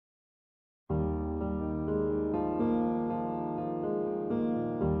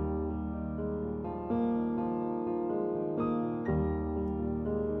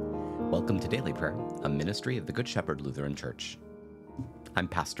Daily Prayer, a ministry of the Good Shepherd Lutheran Church. I'm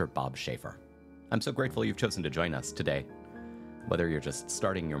Pastor Bob Schaefer. I'm so grateful you've chosen to join us today. Whether you're just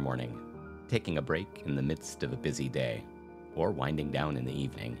starting your morning, taking a break in the midst of a busy day, or winding down in the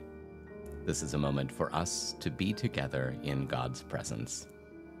evening, this is a moment for us to be together in God's presence.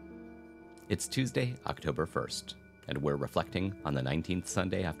 It's Tuesday, October 1st, and we're reflecting on the 19th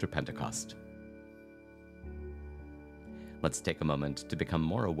Sunday after Pentecost. Let's take a moment to become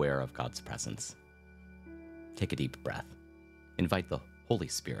more aware of God's presence. Take a deep breath. Invite the Holy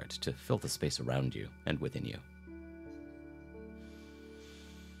Spirit to fill the space around you and within you.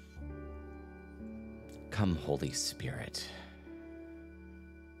 Come, Holy Spirit.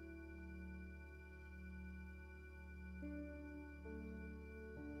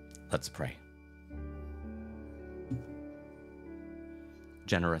 Let's pray.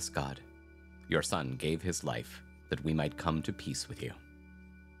 Generous God, your Son gave his life that we might come to peace with you.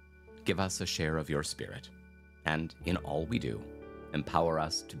 Give us a share of your Spirit, and in all we do, empower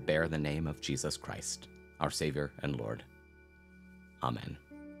us to bear the name of Jesus Christ, our Savior and Lord. Amen.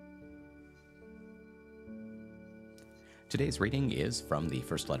 Today's reading is from the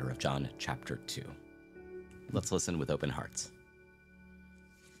first letter of John, chapter 2. Let's listen with open hearts.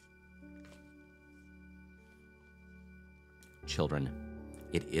 Children,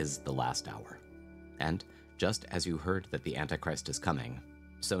 it is the last hour, and just as you heard that the Antichrist is coming,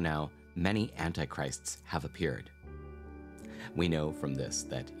 so now many Antichrists have appeared. We know from this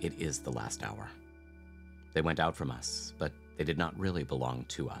that it is the last hour. They went out from us, but they did not really belong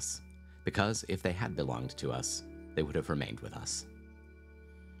to us, because if they had belonged to us, they would have remained with us.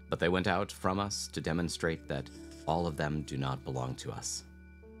 But they went out from us to demonstrate that all of them do not belong to us.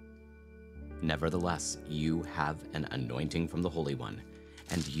 Nevertheless, you have an anointing from the Holy One,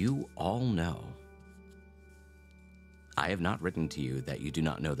 and you all know. I have not written to you that you do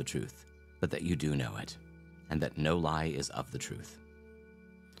not know the truth, but that you do know it, and that no lie is of the truth.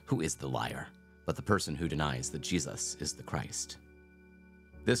 Who is the liar, but the person who denies that Jesus is the Christ?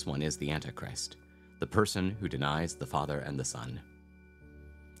 This one is the Antichrist, the person who denies the Father and the Son.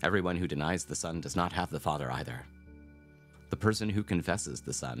 Everyone who denies the Son does not have the Father either. The person who confesses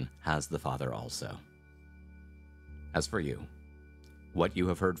the Son has the Father also. As for you, what you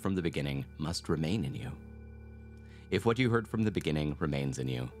have heard from the beginning must remain in you. If what you heard from the beginning remains in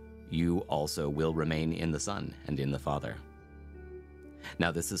you, you also will remain in the Son and in the Father.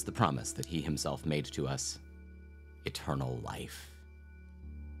 Now this is the promise that he himself made to us, eternal life.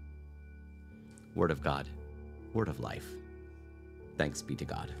 Word of God, word of life. Thanks be to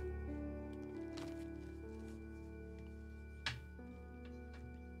God.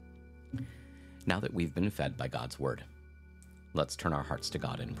 Now that we've been fed by God's word, let's turn our hearts to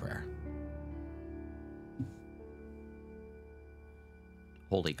God in prayer.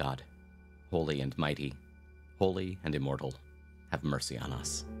 Holy God, holy and mighty, holy and immortal, have mercy on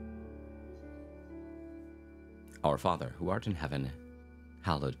us. Our Father, who art in heaven,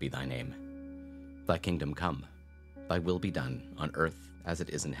 hallowed be thy name. Thy kingdom come, thy will be done on earth as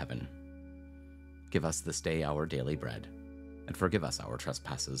it is in heaven. Give us this day our daily bread, and forgive us our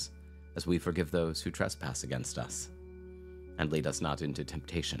trespasses, as we forgive those who trespass against us. And lead us not into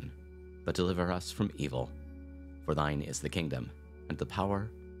temptation, but deliver us from evil. For thine is the kingdom, and the power,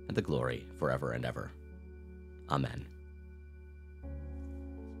 and the glory, forever and ever. Amen.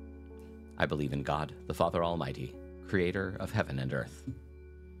 I believe in God, the Father Almighty, creator of heaven and earth.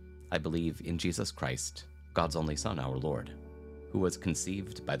 I believe in Jesus Christ, God's only Son, our Lord, who was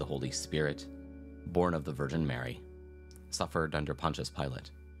conceived by the Holy Spirit, born of the Virgin Mary, suffered under Pontius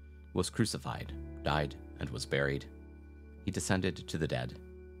Pilate, was crucified, died, and was buried. He descended to the dead.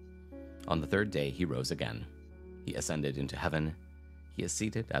 On the third day he rose again. He ascended into heaven. He is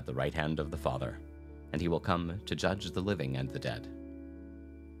seated at the right hand of the Father, and he will come to judge the living and the dead.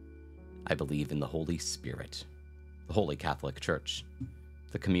 I believe in the Holy Spirit, the Holy Catholic Church,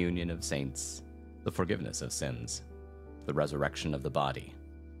 the communion of saints, the forgiveness of sins, the resurrection of the body,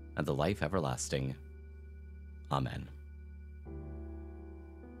 and the life everlasting. Amen.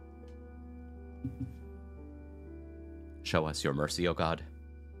 Show us your mercy, O God,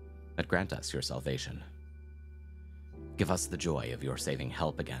 and grant us your salvation. Give us the joy of your saving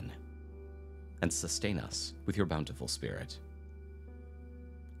help again, and sustain us with your bountiful Spirit.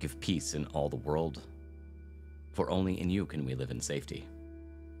 Give peace in all the world, for only in you can we live in safety.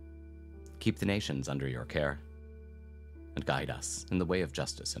 Keep the nations under your care, and guide us in the way of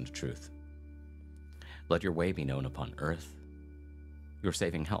justice and truth. Let your way be known upon earth, your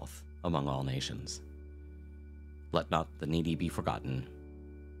saving health among all nations. Let not the needy be forgotten,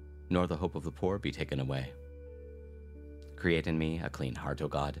 nor the hope of the poor be taken away. Create in me a clean heart, O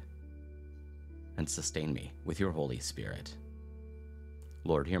God, and sustain me with your Holy Spirit.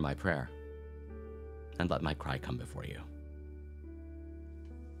 Lord, hear my prayer, and let my cry come before you.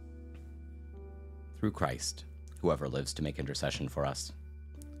 Through Christ, whoever lives to make intercession for us,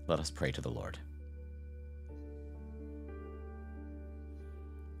 let us pray to the Lord.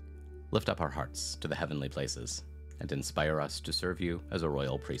 Lift up our hearts to the heavenly places and inspire us to serve you as a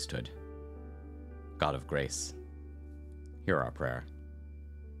royal priesthood. God of grace, hear our prayer.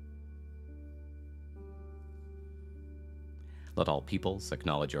 Let all peoples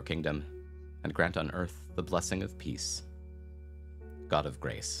acknowledge your kingdom and grant on earth the blessing of peace. God of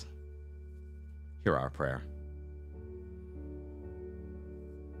grace, hear our prayer.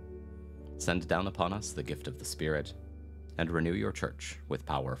 Send down upon us the gift of the Spirit and renew your church with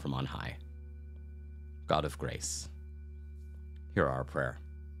power from on high. God of grace, hear our prayer.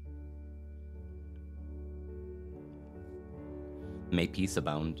 May peace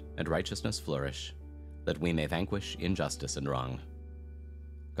abound and righteousness flourish, that we may vanquish injustice and wrong.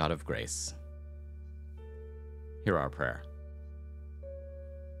 God of grace, hear our prayer.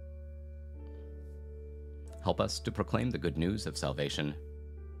 Help us to proclaim the good news of salvation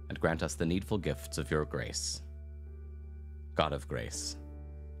and grant us the needful gifts of your grace. God of grace,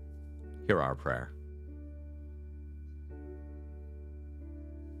 hear our prayer.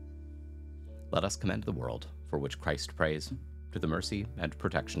 Let us commend the world for which Christ prays to the mercy and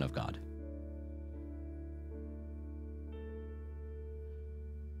protection of God.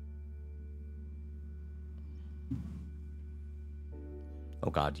 O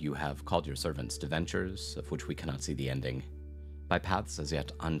God, you have called your servants to ventures of which we cannot see the ending, by paths as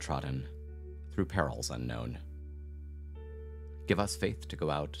yet untrodden, through perils unknown. Give us faith to go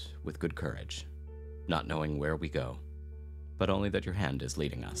out with good courage, not knowing where we go, but only that your hand is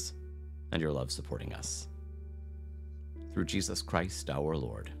leading us, and your love supporting us. Through Jesus Christ our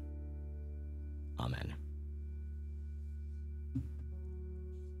Lord. Amen.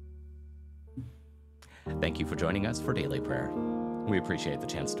 Thank you for joining us for Daily Prayer. We appreciate the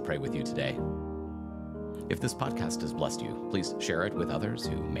chance to pray with you today. If this podcast has blessed you, please share it with others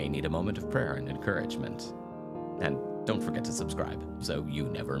who may need a moment of prayer and encouragement. And don't forget to subscribe so you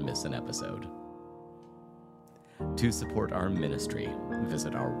never miss an episode. To support our ministry,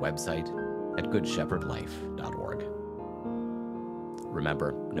 visit our website at goodshepherdlife.org.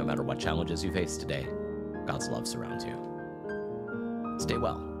 Remember, no matter what challenges you face today, God's love surrounds you. Stay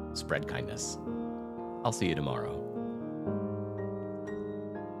well, spread kindness. I'll see you tomorrow.